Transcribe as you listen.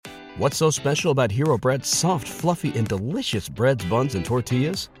What's so special about Hero Bread's soft, fluffy, and delicious breads, buns, and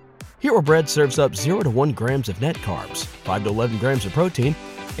tortillas? Hero Bread serves up 0 to 1 grams of net carbs, 5 to 11 grams of protein,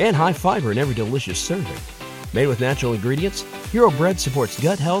 and high fiber in every delicious serving. Made with natural ingredients, Hero Bread supports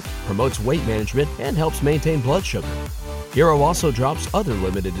gut health, promotes weight management, and helps maintain blood sugar. Hero also drops other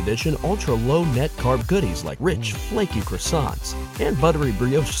limited edition ultra-low net carb goodies like rich, flaky croissants and buttery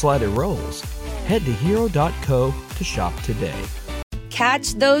brioche slider rolls. Head to hero.co to shop today.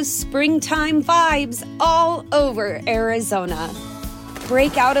 Catch those springtime vibes all over Arizona.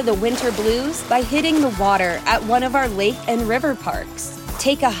 Break out of the winter blues by hitting the water at one of our lake and river parks.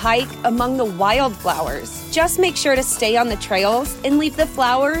 Take a hike among the wildflowers. Just make sure to stay on the trails and leave the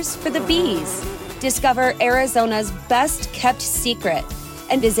flowers for the bees. Discover Arizona's best kept secret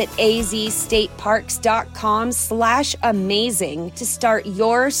and visit azstateparks.com/amazing to start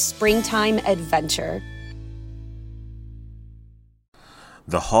your springtime adventure.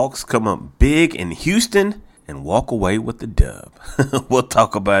 The Hawks come up big in Houston and walk away with the dub. We'll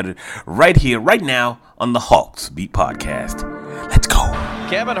talk about it right here, right now on the Hawks Beat Podcast. Let's go.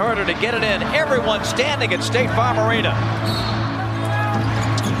 Kevin Huerter to get it in. Everyone standing at State Farm Arena.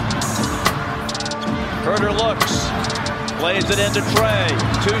 Huerter looks, plays it into Trey.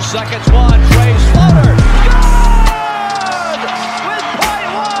 2 seconds, one. Trey's floater. Good! With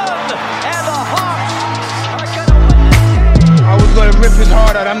 .1, and the Hawks are going to win this game. I was going to rip his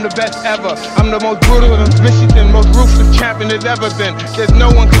heart out. I'm the best ever. I'm the most brutal and vicious and most ruthless champion there's ever been. There's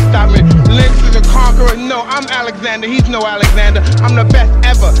no one can stop me. Lynch is a conqueror. No, I'm Alexander. He's no Alexander. I'm the best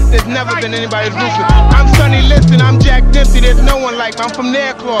ever. There's never been anybody as ruthless. I'm Sonny Liston. I'm Jack Dempsey. There's no one like me. I'm from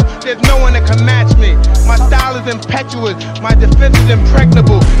Nairclaw. There's no one that can match me. My style is impetuous. My defense is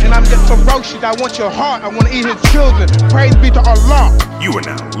impregnable. And I'm just ferocious. I want your heart. I want to eat his children. Praise be to Allah. You are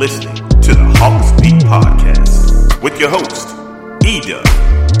now listening to the Hawks Beat Podcast with your host, E-Dub.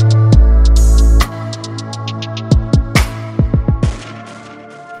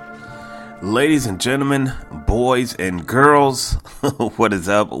 Ladies and gentlemen, boys and girls, what is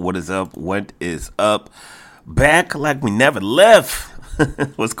up? What is up? What is up? Back like we never left.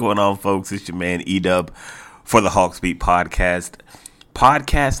 What's going on, folks? It's your man E-Dub for the Hawks Beat Podcast.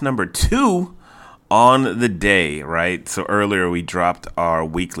 Podcast number 2 on the day, right? So earlier we dropped our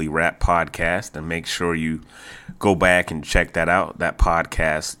weekly rap podcast, and make sure you go back and check that out. That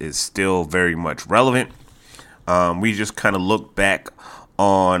podcast is still very much relevant. We just kind of looked back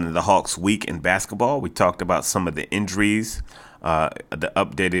on the Hawks week in basketball. We talked about some of the injuries, the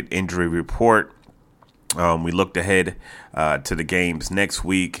updated injury report. We looked ahead to the games next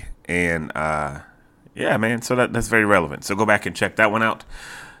week, and yeah, man, so that's very relevant. So go back and check that one out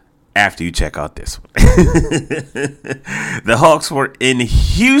after you check out this one. The Hawks were in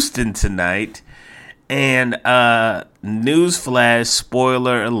Houston tonight, and newsflash,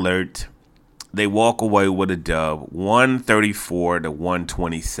 spoiler alert, they walk away with a dub,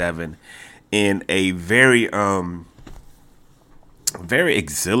 134-127, in a very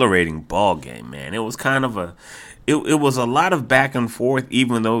exhilarating ball game, man. It was kind of it was a lot of back and forth,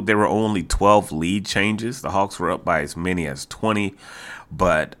 even though there were only 12 lead changes. The Hawks were up by as many as 20,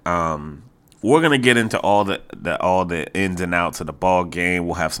 but we're gonna get into all the ins and outs of the ball game.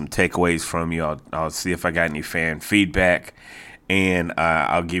 We'll have some takeaways from you. I'll see if I got any fan feedback, and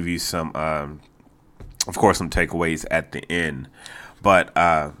I'll give you some, of course, some takeaways at the end. But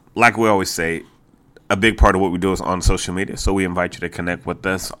like we always say, a big part of what we do is on social media. So we invite you to connect with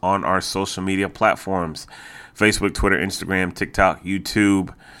us on our social media platforms: Facebook, Twitter, Instagram, TikTok,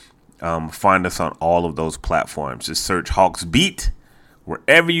 YouTube. Find us on all of those platforms. Just search Hawks Beat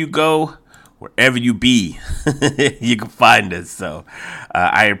wherever you go. Wherever you be, you can find us. So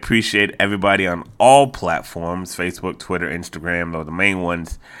I appreciate everybody on all platforms: Facebook, Twitter, Instagram, those are the main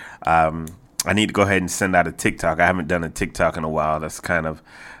ones. I need to go ahead and send out a TikTok. I haven't done a TikTok in a while. That's kind of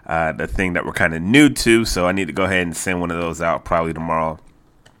the thing that we're kind of new to. So I need to go ahead and send one of those out probably tomorrow.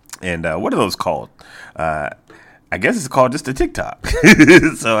 And what are those called? I guess it's called just a TikTok.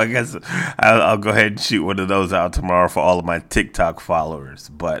 So I guess I'll go ahead and shoot one of those out tomorrow for all of my TikTok followers.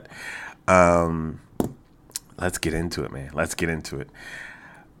 But let's get into it, man. Let's get into it.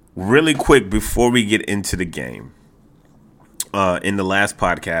 Really quick before we get into the game. In the last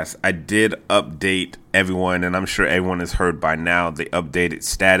podcast, I did update everyone, and I'm sure everyone has heard by now the updated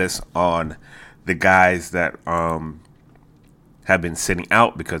status on the guys that have been sitting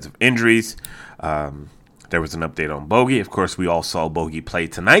out because of injuries. There was an update on Bogey. Of course, we all saw Bogey play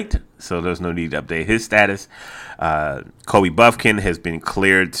tonight, so there's no need to update his status. Kobe Buffkin has been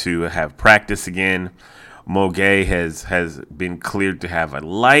cleared to have practice again. Mo Gay has been cleared to have a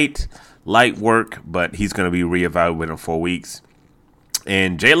light work, but he's going to be reevaluated in 4 weeks.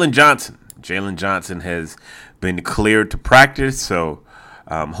 And Jalen Johnson has been cleared to practice, so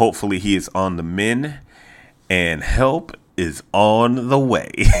hopefully he is on the mend, and help is on the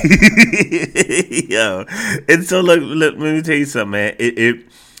way. Yo, and so look, let me tell you something, man.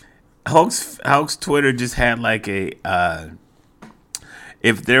 Hawks Twitter just had like a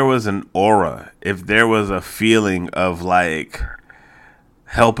if there was an aura, if there was a feeling of like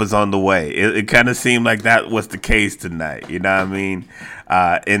help is on the way. It kind of seemed like that was the case tonight. You know what I mean?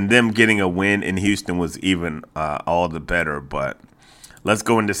 And them getting a win in Houston was even all the better. But let's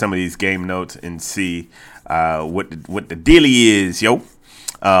go into some of these game notes and see what the dealie is, yo.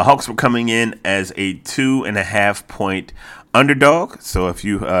 Hawks were coming in as a 2.5 point underdog. So if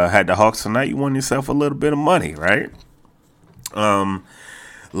you had the Hawks tonight, you won yourself a little bit of money, right?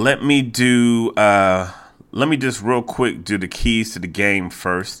 Let me just real quick do the keys to the game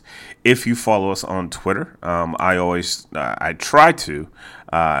first. If you follow us on Twitter, I try to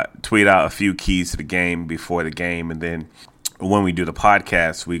tweet out a few keys to the game before the game, and then when we do the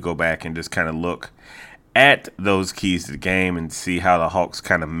podcast, we go back and just kind of look at those keys to the game and see how the Hawks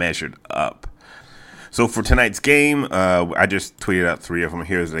kind of measured up. So for tonight's game, I just tweeted out 3 of them.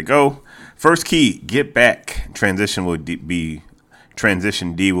 Here as they go. First key: get back. Transition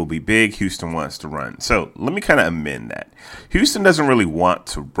D will be big. Houston wants to run. So let me kind of amend that. Houston doesn't really want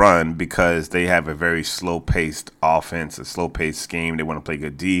to run because they have a very slow-paced offense, a slow-paced scheme. They want to play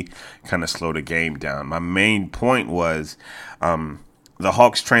good D, kind of slow the game down. My main point was the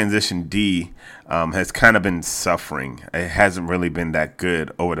Hawks' transition D has kind of been suffering. It hasn't really been that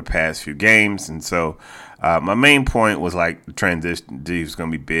good over the past few games. And so my main point was like the transition D is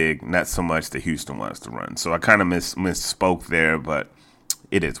going to be big, not so much that Houston wants to run. So I kind of misspoke there, but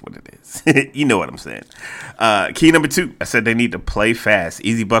it is what it is. You know what I'm saying. Key number 2, I said they need to play fast.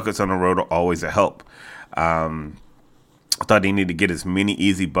 Easy buckets on the road are always a help. I thought they need to get as many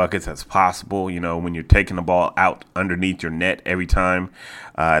easy buckets as possible. You know, when you're taking the ball out underneath your net every time,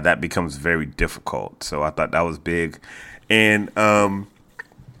 that becomes very difficult. So I thought that was big. And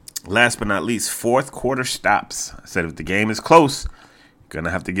last but not least, fourth quarter stops. I said if the game is close, you're going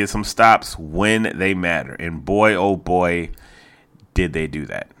to have to get some stops when they matter. And boy, oh boy, did they do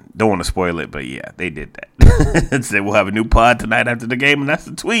that. Don't want to spoil it, but yeah, they did that. Said we'll have a new pod tonight after the game, and that's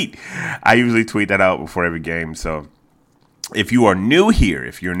the tweet. I usually tweet that out before every game. So if you are new here,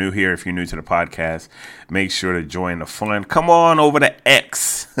 if you're new to the podcast, make sure to join the fun. Come on over to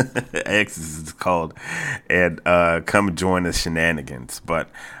X. X is called. And come join the shenanigans. But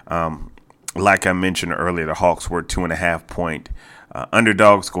like I mentioned earlier, the Hawks were 2.5 point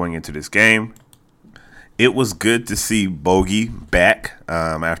underdogs going into this game. It was good to see Bogey back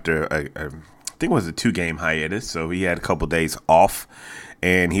after, I think it was a 2-game hiatus. So he had a couple days off.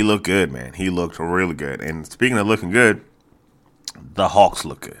 And he looked good, man. He looked really good. And speaking of looking good, the Hawks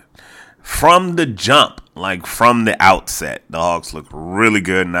look good. From the jump, like from the outset, the Hawks looked really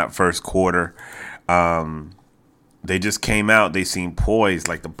good in that first quarter. They just came out, they seemed poised,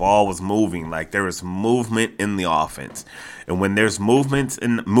 like the ball was moving, like there was movement in the offense. And when there's movement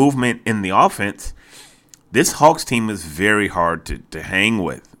in the offense, this Hawks team is very hard to hang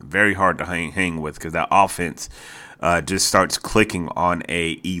with. Very hard to hang with because that offense just starts clicking on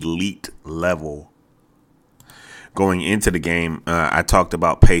a elite level. Going into the game, I talked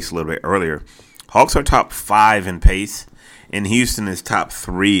about pace a little bit earlier. Hawks are top 5 in pace, and Houston is top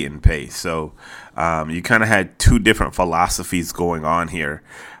 3 in pace. So you kind of had 2 different philosophies going on here.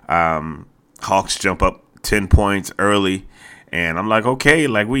 Hawks jump up 10 points early, and I'm like, okay,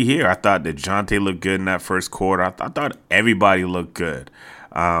 like we here. I thought that DeJounte looked good in that first quarter. I thought everybody looked good.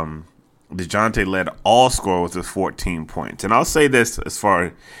 DeJounte led all scorers with 14 points. And I'll say this as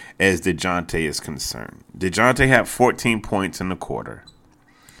far as DeJounte is concerned. DeJounte had 14 points in the quarter.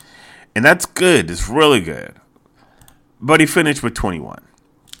 And that's good. It's really good. But he finished with 21.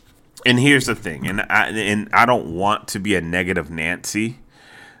 And here's the thing. And I don't want to be a negative Nancy.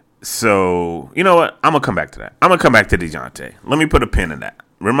 So, you know what? I'm going to come back to that. I'm going to come back to DeJounte. Let me put a pin in that.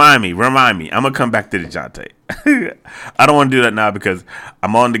 Remind me. I'm going to come back to DeJounte. I don't want to do that now because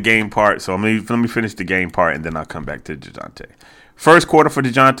I'm on the game part. So let me finish the game part, and then I'll come back to DeJounte. First quarter for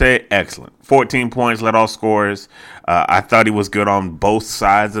DeJounte, excellent. 14 points, led all scorers. I thought he was good on both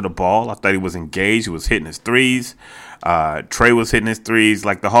sides of the ball. I thought he was engaged. He was hitting his threes. Trey was hitting his threes.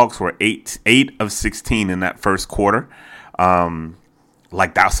 Like the Hawks were 8 of 16 in that first quarter.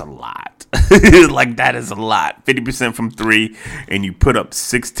 Like that's a lot. Like that is a lot. 50% from 3, and you put up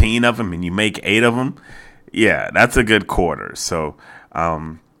 16 of them, and you make 8 of them. Yeah, that's a good quarter. So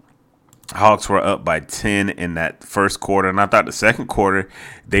Hawks were up by 10 in that first quarter, and I thought the second quarter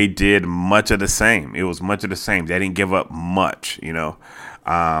they did much of the same. It was much of the same. They didn't give up much, you know.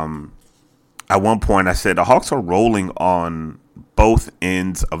 At one point, I said the Hawks are rolling on both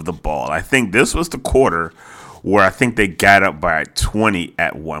ends of the ball. I think this was the quarter where I think they got up by 20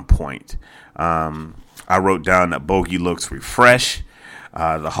 at one point. I wrote down that Bogey looks refreshed.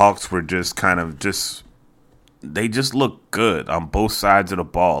 The Hawks were just they just looked good on both sides of the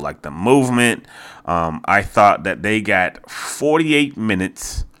ball. Like the movement, I thought that they got 48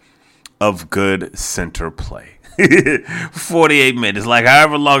 minutes of good center play. 48 minutes, like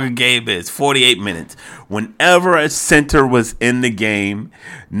however long a game is, 48 minutes. Whenever a center was in the game,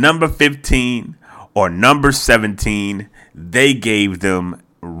 number 15 or number 17, they gave them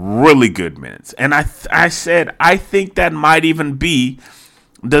really good minutes. And I said, I think that might even be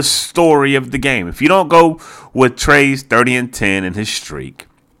the story of the game. If you don't go with Trey's 30 and 10 and his streak,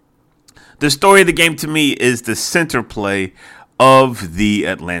 the story of the game to me is the center play of the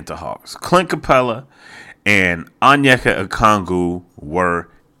Atlanta Hawks. Clint Capella and Onyeka Okongwu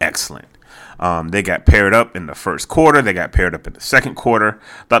were excellent. They got paired up in the first quarter. They got paired up in the second quarter.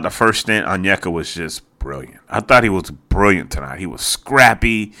 Thought the first stint, Onyeka was just brilliant. I thought he was brilliant tonight. He was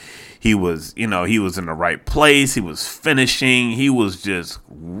scrappy. He was in the right place. He was finishing. He was just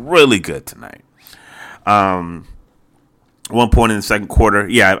really good tonight. One point in the second quarter,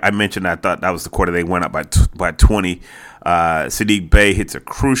 I mentioned I thought that was the quarter they went up by 20. Saddiq Bey hits a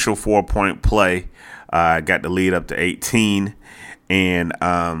crucial 4-point play. Got the lead up to 18. And,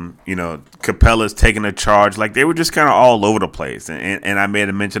 Capella's taking a charge. Like, they were just kind of all over the place. And I made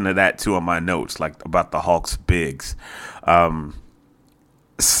a mention of that, too, on my notes, like, about the Hawks bigs.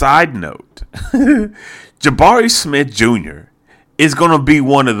 Side note, Jabari Smith Jr. is going to be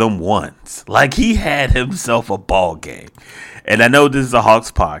one of them ones. Like, he had himself a ball game. And I know this is a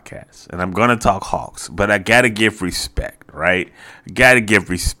Hawks podcast, and I'm going to talk Hawks, but I got to give respect, right? Got to give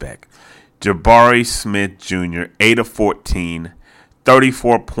respect. Jabari Smith Jr., 8 of 14,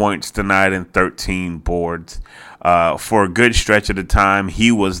 34 points tonight and 13 boards. For a good stretch of the time,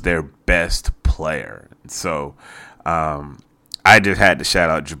 he was their best player. So I just had to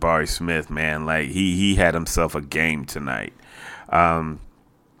shout out Jabari Smith, man. Like, he had himself a game tonight.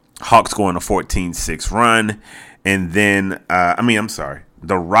 Hawks going a 14-6 run. And then,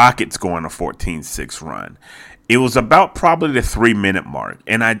 the Rockets going a 14-6 run. It was about probably the 3-minute mark,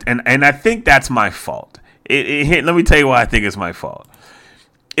 and I think that's my fault. Let me tell you why I think it's my fault.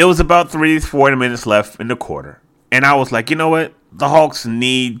 It was about 3-4 minutes left in the quarter, and I was like, you know what? The Hawks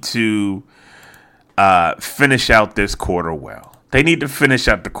need to finish out this quarter well. They need to finish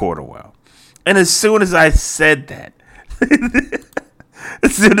out the quarter well. And as soon as I said that,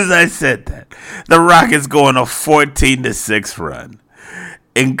 the Rockets go on a 14-6 run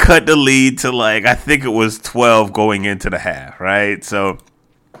and cut the lead to, like, I think it was 12 going into the half, right? So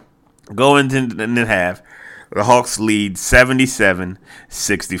going into the half, the Hawks lead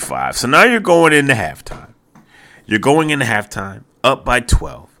 77-65. So now you're going into halftime. You're going into halftime up by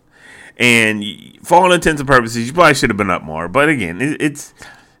 12. And for all intents and purposes, you probably should have been up more. But again, it's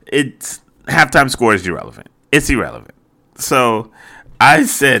halftime score is irrelevant. It's irrelevant. So I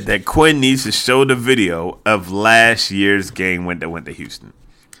said that Quinn needs to show the video of last year's game that went to Houston.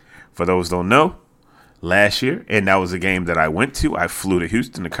 For those who don't know, last year, and that was a game that I went to. I flew to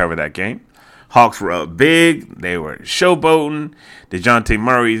Houston to cover that game. Hawks were up big. They were showboating. DeJounte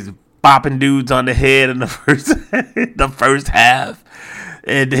Murray's bopping dudes on the head in the first half.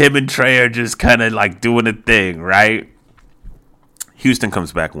 And him and Trey are just kind of like doing a thing, right? Houston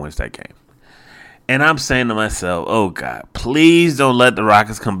comes back and wins that game. And I'm saying to myself, oh, God, please don't let the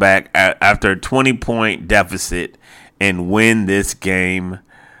Rockets come back after a 20-point deficit and win this game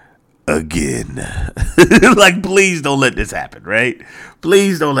again. Like, please don't let this happen, right?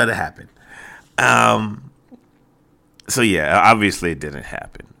 Please don't let it happen. So, yeah, obviously it didn't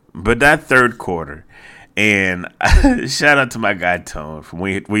happen. But that third quarter, and shout out to my guy Tone from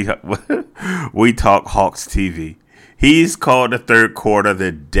We Talk Hawks TV. He's called the third quarter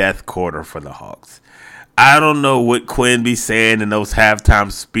the death quarter for the Hawks. I don't know what Quinn be saying in those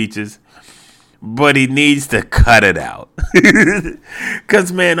halftime speeches, but he needs to cut it out.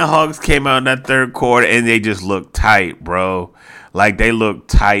 Because, man, the Hawks came out in that third quarter and they just looked tight, bro. Like, they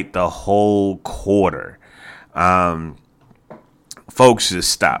looked tight the whole quarter. Folks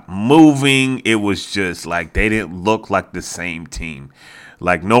just stopped moving. It was just like they didn't look like the same team.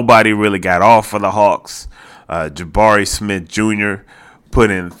 Like, nobody really got off for the Hawks. Jabari Smith Jr. put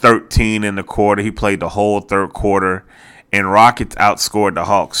in 13 in the quarter. He played the whole third quarter. And Rockets outscored the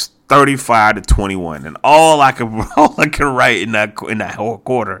Hawks 35-21. And all I could write in that whole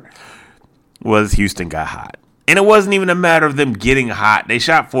quarter was Houston got hot. And it wasn't even a matter of them getting hot. They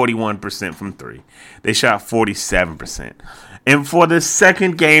shot 41% from three. They shot 47%. And for the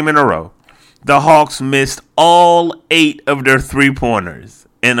second game in a row, the Hawks missed all 8 of their three-pointers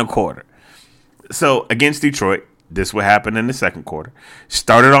in a quarter. So against Detroit, this would happen in the second quarter.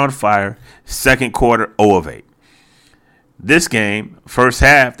 Started on fire. Second quarter, 0 of 8. This game, first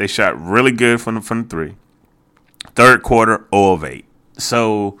half, they shot really good from the three. Third quarter, 0 of 8.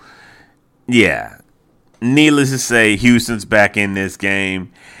 So, yeah. Needless to say, Houston's back in this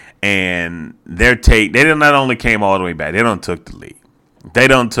game, and they not only came all the way back, they took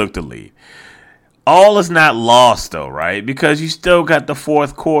the lead. All is not lost, though, right? Because you still got the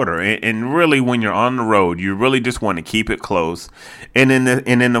fourth quarter, and really, when you're on the road, you really just want to keep it close, and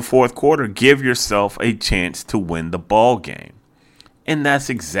in the fourth quarter, give yourself a chance to win the ball game, and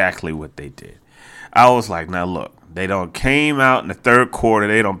that's exactly what they did. I was like, now look. They came out in the third quarter.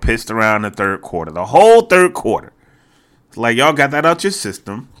 They pissed around in the third quarter. The whole third quarter. It's like, y'all got that out your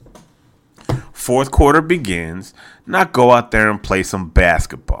system. Fourth quarter begins. Now go out there and play some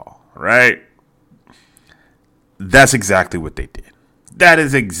basketball, right? That's exactly what they did. That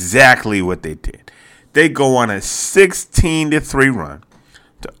is exactly what they did. They go on a 16-3 run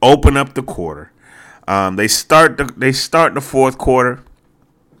to open up the quarter. They start the fourth quarter.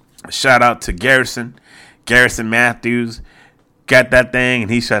 Shout out to Garrison Matthews got that thing,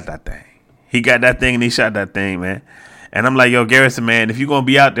 and he shot that thing. He got that thing, and he shot that thing, man. And I'm like, yo, Garrison, man, if you're going to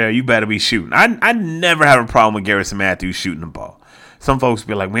be out there, you better be shooting. I never have a problem with Garrison Matthews shooting the ball. Some folks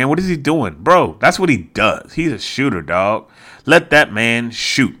be like, man, what is he doing? Bro, that's what he does. He's a shooter, dog. Let that man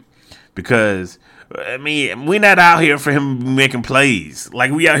shoot. Because, I mean, we're not out here for him making plays.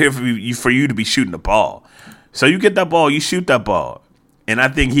 Like, we out here for you to be shooting the ball. So you get that ball, you shoot that ball. And I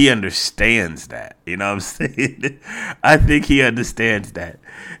think he understands that. You know what I'm saying? I think he understands that.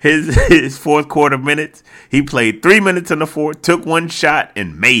 His fourth quarter minutes, he played 3 minutes in the fourth, took one shot,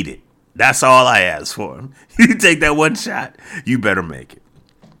 and made it. That's all I ask for him. You take that one shot, you better make it.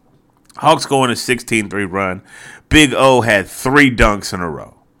 Hawks go on a 16-3 run. Big O had 3 dunks in a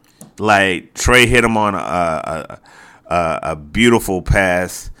row. Like, Trey hit him on a beautiful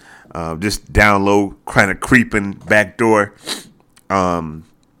pass, just down low, kind of creeping backdoor.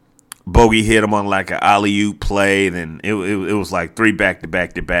 Bogey hit him on like an alley-oop play, and it was like 3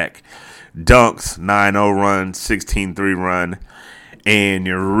 back-to-back dunks, 9-0 run, 16-3 run, and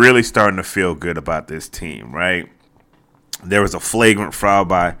you're really starting to feel good about this team, right? There was a flagrant foul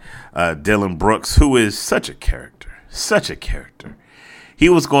by Dylan Brooks, who is such a character. He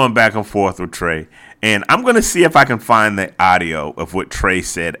was going back and forth with Trey, and I'm going to see if I can find the audio of what Trey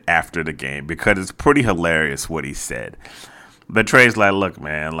said after the game, because it's pretty hilarious what he said. But Trey's like, look,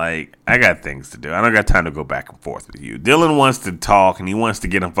 man, like, I got things to do. I don't got time to go back and forth with you. Dylan wants to talk, and he wants to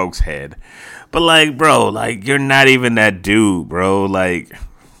get in folks' head. But, like, bro, like, you're not even that dude, bro. Like,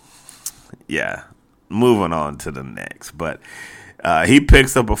 yeah, moving on to the next. But he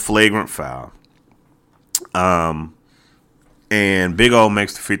picks up a flagrant foul. And Big O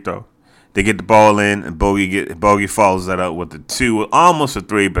makes the free throw. They get the ball in, and Bogey follows that up with a 2, almost a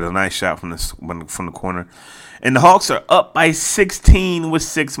 3, but a nice shot from the corner. And the Hawks are up by 16 with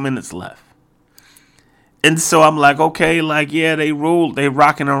 6 minutes left. And so I'm like, okay, like, yeah, they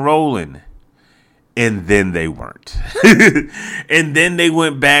rocking and rolling. And then they weren't. And then they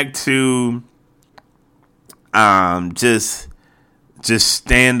went back to just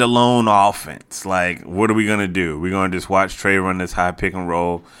standalone offense. Like, what are we going to do? We're going to just watch Trey run this high pick and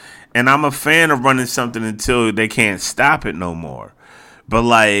roll. And I'm a fan of running something until they can't stop it no more. But,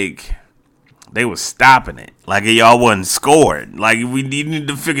 like, they was stopping it. Like, y'all wasn't scoring. Like, we needed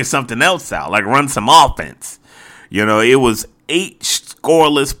to figure something else out. Like, run some offense. You know, it was 8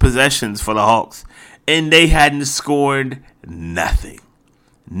 scoreless possessions for the Hawks. And they hadn't scored nothing.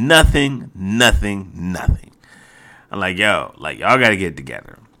 Nothing. I'm like, yo, like, y'all got to get it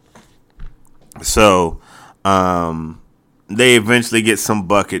together. So, they eventually get some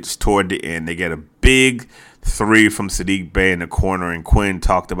buckets toward the end. They get a big 3 from Saddiq Bey in the corner, and Quinn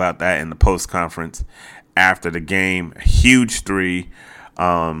talked about that in the post conference after the game. A huge 3,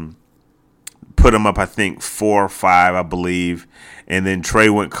 put him up, I think 4 or 5, I believe, and then Trey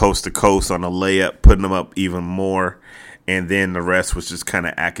went coast to coast on a layup, putting him up even more, and then the rest was just kind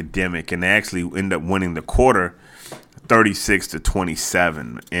of academic, and they actually ended up winning the quarter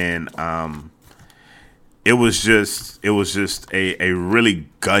 36-27, and it was just a really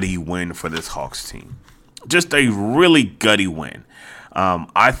gutty win for this Hawks team. Just a really gutty win.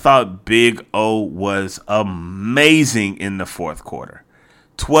 I thought Big O was amazing in the fourth quarter.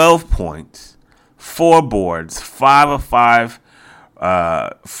 12 points, 4 boards, 5 of 5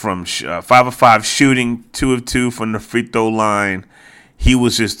 from 5 of 5 shooting, 2 of 2 from the free throw line. He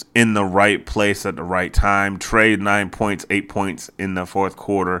was just in the right place at the right time. Trey, 9 points, 8 points in the fourth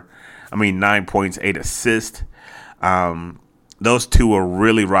quarter. 9 points, 8 assists. Those two were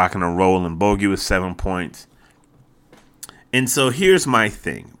really rocking and rolling. Bogey was 7 points. And so here's my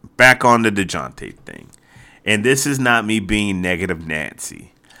thing. Back on the DeJounte thing. And this is not me being negative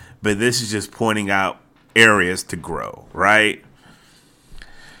Nancy, but this is just pointing out areas to grow, right?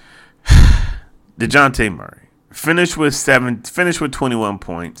 DeJounte Murray finished with 21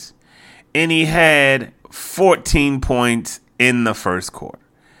 points, and he had 14 points in the first quarter.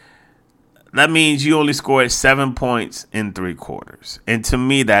 That means you only scored 7 points in 3 quarters. And to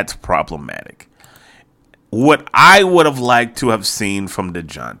me, that's problematic. What I would have liked to have seen from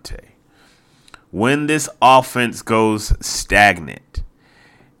DeJounte, when this offense goes stagnant,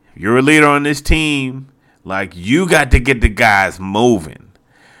 you're a leader on this team, like, you got to get the guys moving.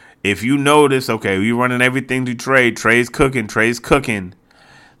 If you notice, okay, we running everything to Trey. Trey's cooking.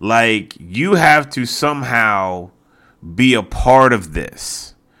 Like, you have to somehow be a part of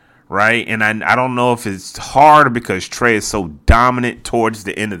this, right? And I don't know if it's hard because Trey is so dominant towards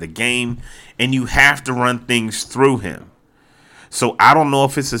the end of the game, and you have to run things through him. So I don't know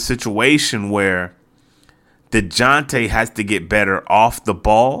if it's a situation where DeJounte has to get better off the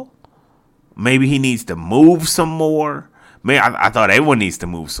ball. Maybe he needs to move some more. I thought everyone needs to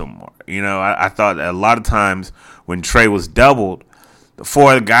move some more. I thought a lot of times when Trey was doubled, the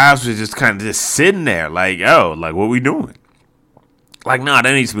 4 other guys were just kind of just sitting there like, yo, like, what we doing? Like, no,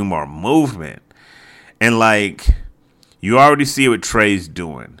 there needs to be more movement. And, like, you already see what Trey's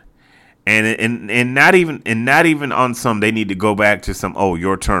doing. And not even on some they need to go back to some, oh,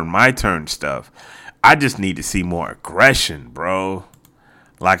 your turn, my turn stuff. I just need to see more aggression, bro.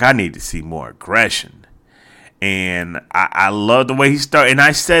 Like, I need to see more aggression. And I love the way he started. And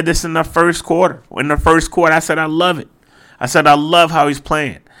I said this in the first quarter. In the first quarter, I said I love it. I said I love how he's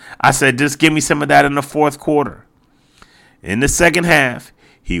playing. I said just give me some of that in the fourth quarter. In the second half,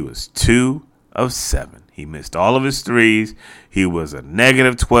 he was 2 of 7. He missed all of his threes. He was a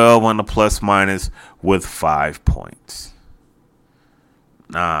negative 12 on the plus minus with 5 points.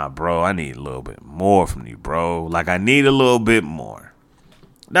 Nah, bro, I need a little bit more from you, bro. Like, I need a little bit more.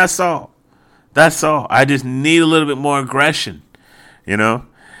 That's all. I just need a little bit more aggression,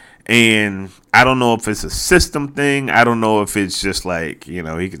 And I don't know if it's a system thing. I don't know if it's just like, he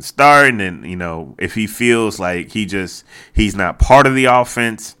can start and then, if he feels like he's not part of the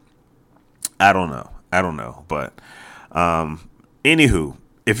offense. I don't know. But anywho,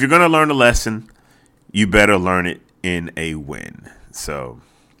 if you're going to learn a lesson, you better learn it in a win. So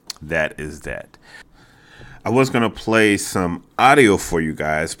that is that. I was going to play some audio for you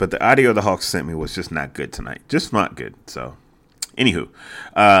guys, but the audio the Hawks sent me was just not good tonight. Just not good. So, anywho,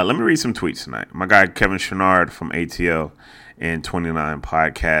 let me read some tweets tonight. My guy Kevin Chouinard from ATL and 29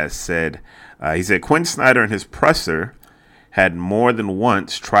 Podcast said, he said, Quinn Snyder and his presser had more than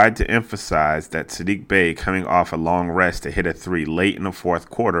once tried to emphasize that Saddiq Bey coming off a long rest to hit a 3 late in the fourth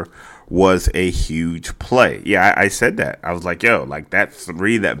quarter was a huge play. Yeah, I said that. I was like, yo, like that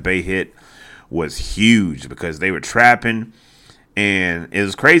 3 that Bey hit was huge because they were trapping, and it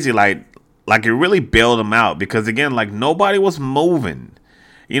was crazy. Like it really bailed them out because, again, like, nobody was moving.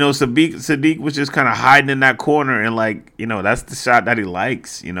 Saddiq was just kind of hiding in that corner, and, like, that's the shot that he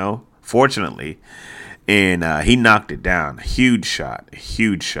likes, fortunately. And he knocked it down. Huge shot.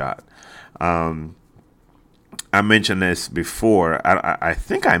 I mentioned this before. I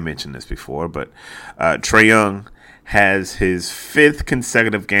think I mentioned this before, but Trae Young has his 5th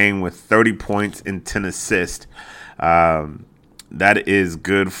consecutive game with 30 points and 10 assists. That is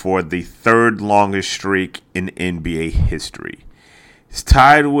good for the 3rd longest streak in NBA history. He's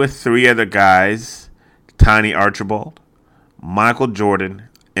tied with 3 other guys, Tiny Archibald, Michael Jordan,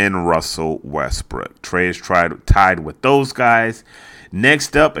 and Russell Westbrook. Trae is tied with those guys.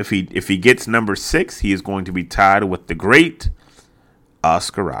 Next up, if he gets number 6, he is going to be tied with the great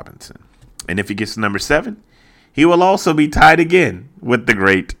Oscar Robertson. And if he gets number 7, he will also be tied again with the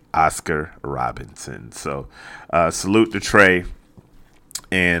great Oscar Robertson. So salute to Trae,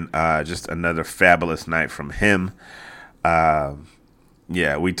 and just another fabulous night from him.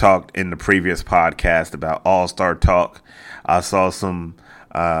 Yeah, we talked in the previous podcast about All-Star talk. I saw some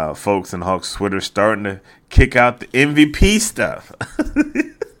folks in Hawks Twitter starting to kick out the MVP stuff.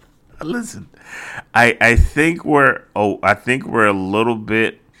 Listen, I think we're a little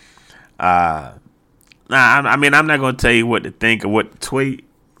bit. I'm not going to tell you what to think or what to tweet,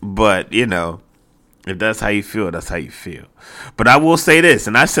 but If that's how you feel, that's how you feel. But I will say this,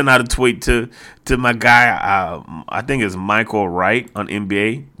 and I sent out a tweet to my guy, I think it's Michael Wright on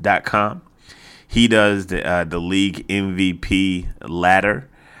NBA.com. He does the league MVP ladder.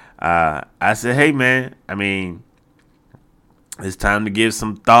 I said, hey, man, I mean, it's time to give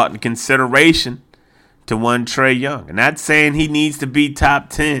some thought and consideration to one Trae Young. And not saying he needs to be top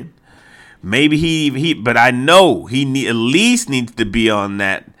 10. Maybe he but I know he at least needs to be on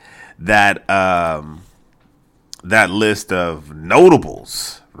that list of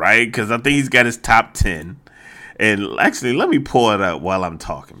notables, right? Because I think he's got his top 10. And actually, let me pull it up while I'm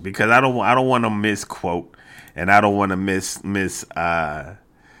talking, because I don't want to misquote, and I don't want to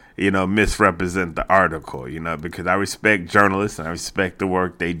misrepresent the article, because I respect journalists and I respect the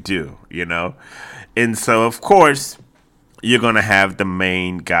work they do, And so, of course, you're going to have the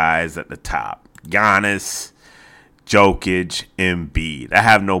main guys at the top. Giannis, Jokic, Embiid. I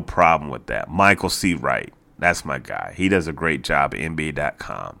have no problem with that. Michael C. Wright. That's my guy. He does a great job at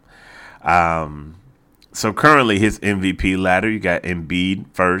NBA.com. So currently his MVP ladder, you got Embiid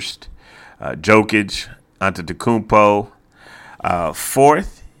first, Jokic, Antetokounmpo.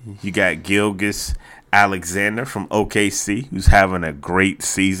 Fourth, you got Gilgeous-Alexander from OKC, who's having a great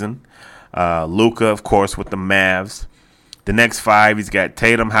season. Luka, of course, with the Mavs. The next five, he's got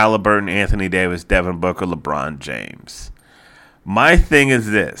Tatum, Halliburton, Anthony Davis, Devin Booker, LeBron James. My thing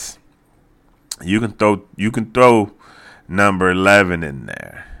is this. You can throw number 11 in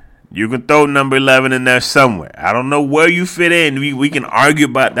there. You can throw number 11 in there somewhere. I don't know where you fit in. We can argue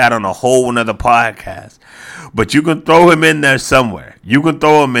about that on a whole another podcast. But you can throw him in there somewhere. You can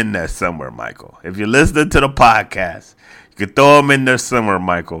throw him in there somewhere, Michael. If you're listening to the podcast, you can throw him in there somewhere,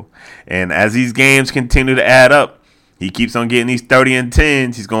 Michael. And as these games continue to add up, he keeps on getting these 30 and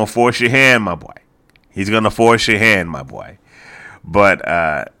 10s. He's going to force your hand, my boy. He's going to force your hand, my boy. But,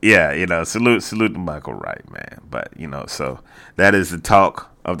 salute to Michael Wright, man. But, so that is the talk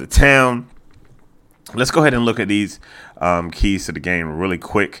of the town. Let's go ahead and look at these keys to the game really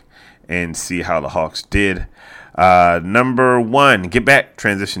quick and see how the Hawks did. Number one, get back.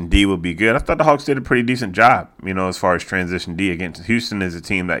 Transition D will be good. I thought the Hawks did a pretty decent job, as far as transition D. Against Houston is a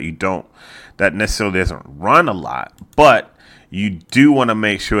team that that necessarily doesn't run a lot, but you do want to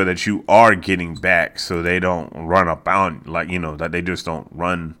make sure that you are getting back so they don't run up on, that they just don't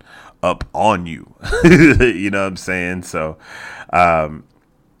run up on you. You know what I'm saying? So the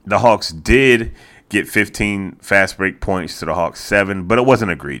Hawks did get 15 fast break points to the Hawks 7, but it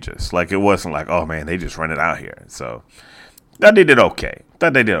wasn't egregious. It wasn't like, oh man, they just run it out here. So thought they did okay.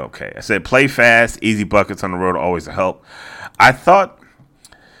 I said play fast, easy buckets on the road, always a help. I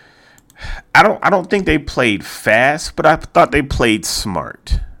don't think they played fast, but I thought they played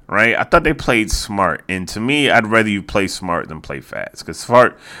smart, right? I thought they played smart, and to me, I'd rather you play smart than play fast. Because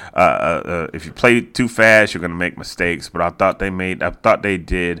smart, if you play too fast, you're going to make mistakes. But I thought they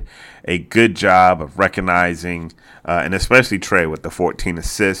did a good job of recognizing, and especially Trae with the 14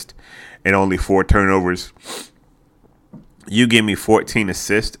 assists and only 4 turnovers. You give me 14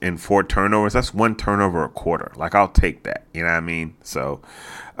 assists and 4 turnovers. That's 1 turnover a quarter. I'll take that. You know what I mean? So,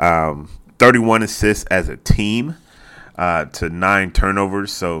 31 assists as a team to 9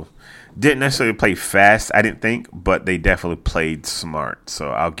 turnovers. So, didn't necessarily play fast, I didn't think, but they definitely played smart.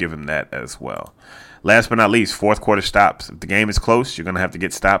 So, I'll give them that as well. Last but not least, fourth quarter stops. If the game is close, you're going to have to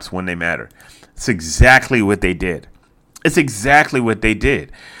get stops when they matter. It's exactly what they did.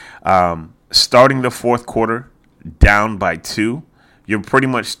 Starting the fourth quarter down by 2, you're pretty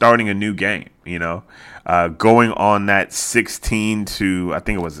much starting a new game, going on that 16 to, I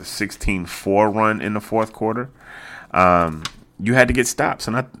think it was a 16-4 run in the fourth quarter. You had to get stops,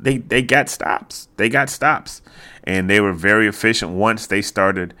 and they got stops. And they were very efficient once they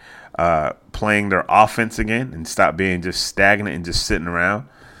started playing their offense again and stopped being just stagnant and just sitting around.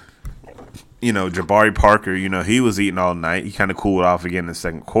 Jabari Parker, he was eating all night. He kind of cooled off again in the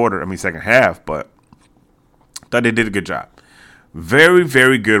second half, but thought they did a good job. Very,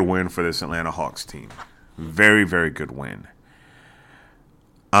 very good win for this Atlanta Hawks team. Very, very good win.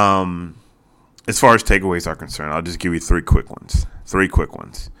 As far as takeaways are concerned, I'll just give you 3 quick ones.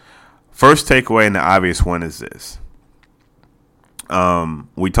 First takeaway, and the obvious one, is this.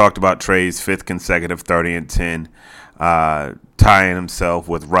 We talked about Trae's 5th consecutive 30 and 10, tying himself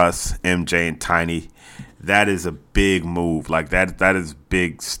with Russ, MJ, and Tiny. That is a big move. That is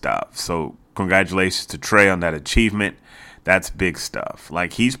big stuff. So congratulations to Trae on that achievement. That's big stuff.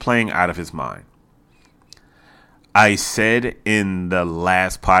 He's playing out of his mind. I said in the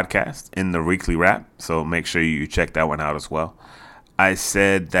last podcast, in the weekly wrap, so make sure you check that one out as well. I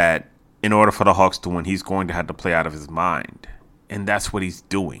said that in order for the Hawks to win, he's going to have to play out of his mind. And that's what he's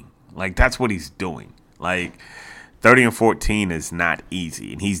doing. Like, that's what he's doing. Like, 30-14 is not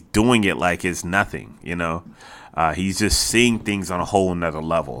easy, and he's doing it like it's nothing, you know. He's just seeing things on a whole nother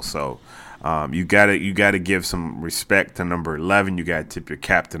level. So you gotta give some respect to number 11. You gotta tip your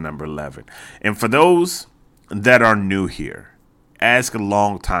cap to number 11. And for those that are new here, ask a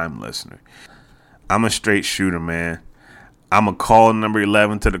long-time listener. I'm a straight shooter, man. I'm going to call number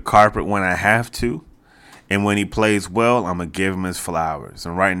 11 to the carpet when I have to. And when he plays well, I'm going to give him his flowers.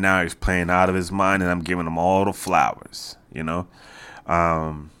 And right now he's playing out of his mind, and I'm giving him all the flowers, you know.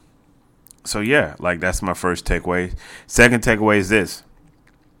 So, yeah, like, that's my first takeaway. Second takeaway is this.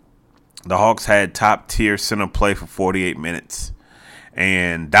 The Hawks had top-tier center play for 48 minutes.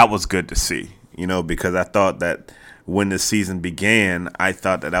 And that was good to see, you know, because I thought that when the season began, I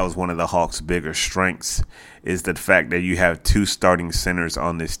thought that was one of the Hawks' bigger strengths, is the fact that you have two starting centers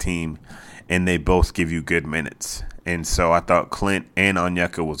on this team, and they both give you good minutes. And so I thought Clint and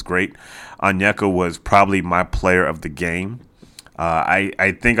Onyeka was great. Onyeka was probably my player of the game.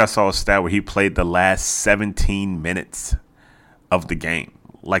 I think I saw a stat where he played the last 17 minutes of the game.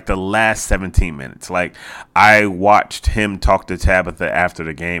 Like, the last 17 minutes. Like, I watched him talk to Tabitha after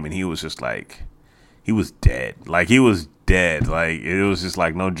the game, and he was just like, he was dead. Like, he was dead. Like, it was just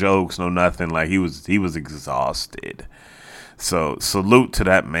like no jokes, no nothing. Like, he was exhausted. So salute to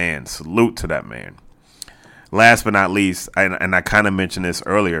that man. Salute to that man. Last but not least, and I kind of mentioned this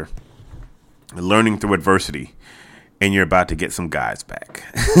earlier, learning through adversity, and you're about to get some guys back.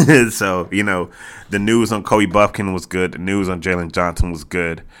 So, you know, the news on Kobe Buffkin was good. The news on Jalen Johnson was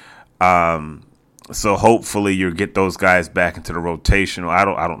good. So hopefully you'll get those guys back into the rotation. I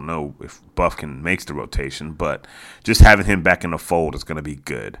don't know if Buffkin makes the rotation, but just having him back in the fold is going to be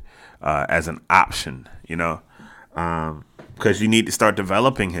good as an option, you know, because you need to start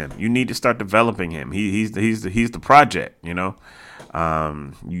developing him. He's the project, you know.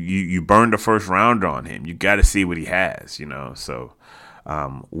 You burned the first rounder on him. You got to see what he has, you know. So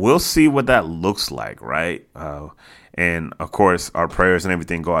we'll see what that looks like, right? And, of course, our prayers and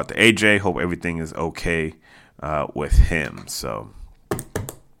everything go out to AJ. Hope everything is okay with him. So I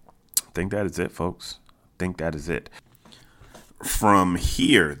think that is it, folks. I think that is it. From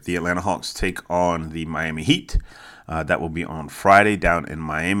here, the Atlanta Hawks take on the Miami Heat. That will be on Friday down in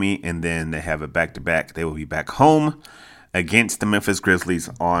Miami. And then they have a back-to-back. They will be back home against the Memphis Grizzlies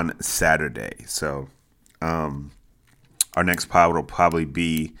on Saturday. So our next pod will probably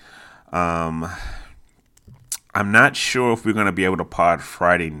be I'm not sure if we're going to be able to pod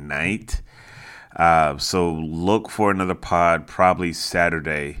Friday night. So look for another pod probably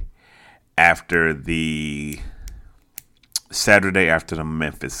Saturday after the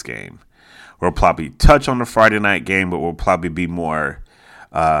Memphis game. We'll probably touch on the Friday night game, but we'll probably be more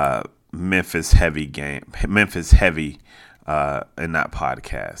Memphis heavy in that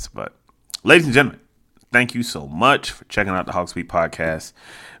podcast. But ladies and gentlemen, thank you so much for checking out the Hawks Beat podcast.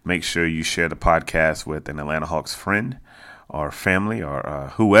 Make sure you share the podcast with an Atlanta Hawks friend or family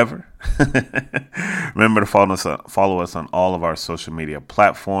or whoever. Remember to follow us on all of our social media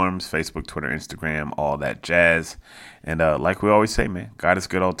platforms, Facebook, Twitter, Instagram, all that jazz. And like we always say, man, God is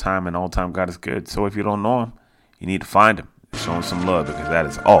good all time, and all time God is good. So if you don't know him, you need to find him. Show him some love, because that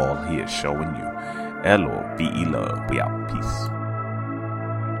is all he is showing you. L-O-V-E love. We out. Peace.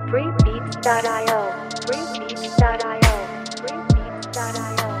 Freebeats.io. Freebeats.io.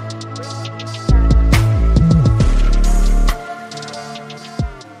 Freebeats.io.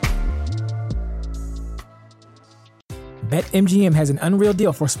 BetMGM has an unreal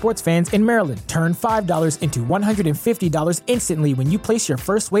deal for sports fans in Maryland. Turn $5 into $150 instantly when you place your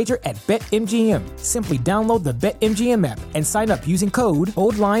first wager at BetMGM. Simply download the BetMGM app and sign up using code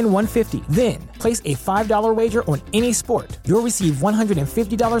OldLine150. Then, place a $5 wager on any sport. You'll receive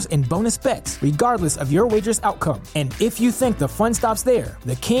 $150 in bonus bets, regardless of your wager's outcome. And if you think the fun stops there,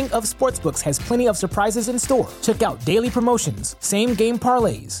 the king of sportsbooks has plenty of surprises in store. Check out daily promotions, same-game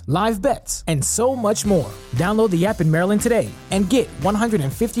parlays, live bets, and so much more. Download the app in Maryland today and get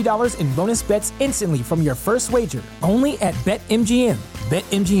 $150 in bonus bets instantly from your first wager. Only at BetMGM.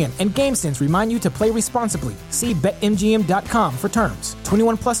 BetMGM and GameSense remind you to play responsibly. See BetMGM.com for terms.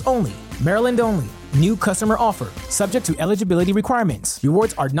 21 plus only. Maryland only. New customer offer. Subject to eligibility requirements.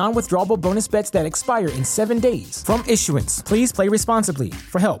 Rewards are non-withdrawable bonus bets that expire in 7 days. From issuance, please play responsibly.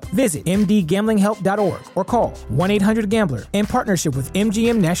 For help, visit mdgamblinghelp.org or call 1-800-GAMBLER in partnership with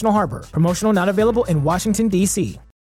MGM National Harbor. Promotional not available in Washington, D.C.